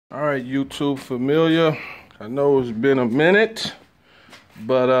All right, YouTube familiar. I know it's been a minute,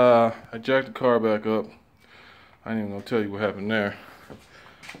 but I jacked the car back up. I ain't even gonna tell you what happened there.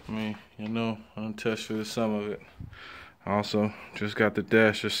 I mean, you know, untest fitted some of it. Also, just got the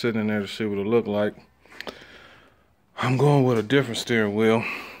dash just sitting there to see what it looked like. I'm going with a different steering wheel,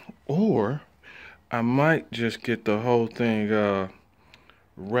 or I might just get the whole thing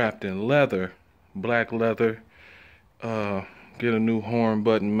wrapped in leather, black leather. Get a new horn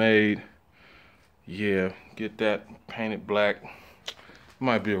button made. Yeah, get that painted black.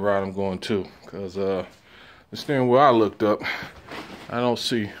 Might be a route I'm going to, because the steering wheel I looked up, I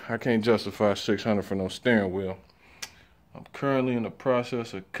can't justify $600 for no steering wheel. I'm currently in the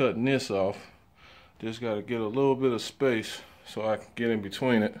process of cutting this off. Just got to get a little bit of space so I can get in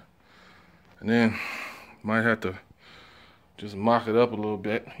between it. And then might have to just mock it up a little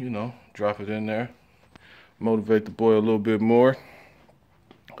bit, you know, drop it in there. Motivate the boy a little bit more.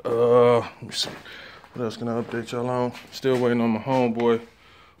 Let me see. What else can I update y'all on? Still waiting on my homeboy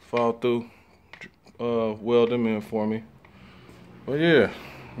fall through, weld them in for me. But yeah,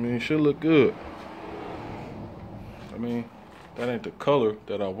 I mean, it should look good. I mean, that ain't the color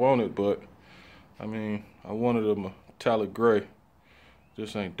that I wanted, but I mean, I wanted a metallic gray.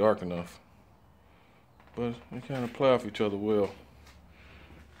 This ain't dark enough. But they kind of play off each other well.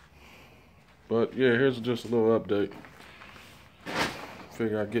 But yeah, here's just a little update.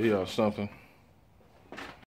 Figure I'd give y'all something.